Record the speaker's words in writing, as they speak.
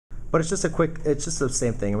But it's just it's just the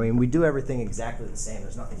same thing. I mean, we do everything exactly the same.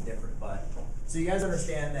 There's nothing different. But so you guys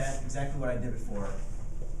understand that exactly what I did before.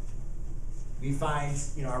 We find,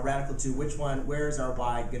 our radical 2, where is our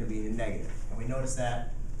y going to be negative? And we notice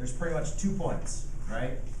that there's pretty much 2 points,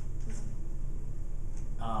 right?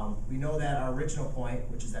 We know that our original point,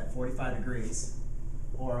 which is at 45 degrees,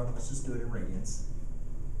 or let's just do it in radians,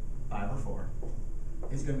 5 or 4,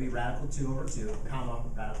 is going to be radical 2 over 2, comma,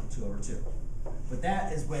 radical 2 over 2. But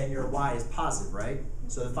that is when your y is positive, right?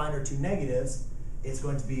 So to find our 2 negatives, it's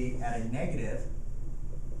going to be at a negative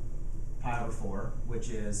pi over 4,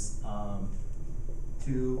 which is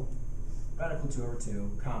radical 2 over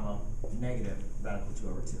 2, comma, negative radical 2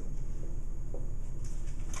 over 2.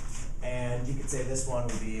 And you could say this one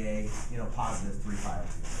would be a, positive 3 pi over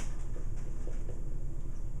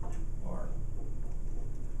 2. Or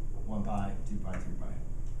 1 pi, 2 pi, 3 pi.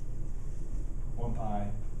 1 pi,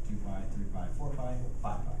 2 pi, 3 pi, 4 pi,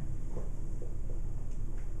 5 pi.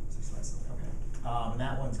 6 pi, 7, okay. And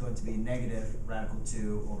that one's going to be negative radical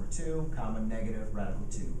 2 over 2, comma, negative radical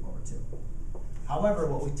 2 over 2. However,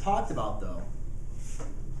 what we talked about, though,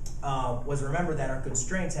 was remember that our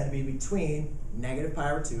constraints had to be between negative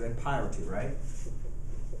pi over 2 and pi over 2, right?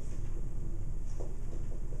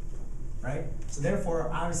 Right? So therefore,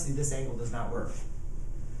 obviously, this angle does not work.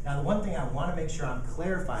 Now, the one thing I want to make sure I'm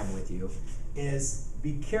clarifying with you is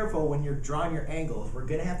be careful when you're drawing your angles. We're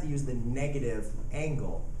going to have to use the negative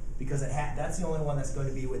angle because that's the only one that's going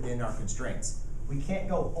to be within our constraints. We can't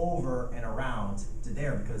go over and around to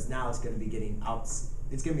there because now it's going to be getting out.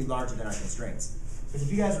 It's going to be larger than our constraints. Because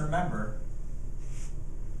if you guys remember,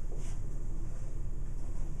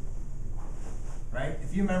 right?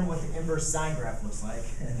 If you remember what the inverse sine graph looks like,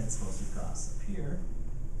 it's supposed to cross up here.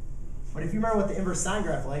 But if you remember what the inverse sine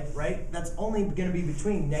graph like, right? That's only going to be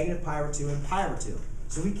between negative pi over 2 and pi over 2.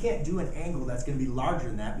 So we can't do an angle that's going to be larger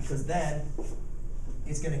than that because then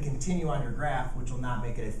it's going to continue on your graph, which will not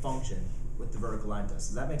make it a function with the vertical line test.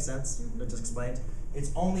 Does that make sense? What I just explained?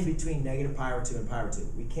 It's only between negative pi over 2 and pi over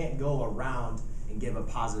 2. We can't go around and give a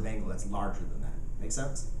positive angle that's larger than that. Make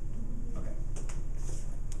sense? Okay.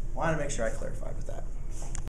 Wanted to make sure I clarified with that.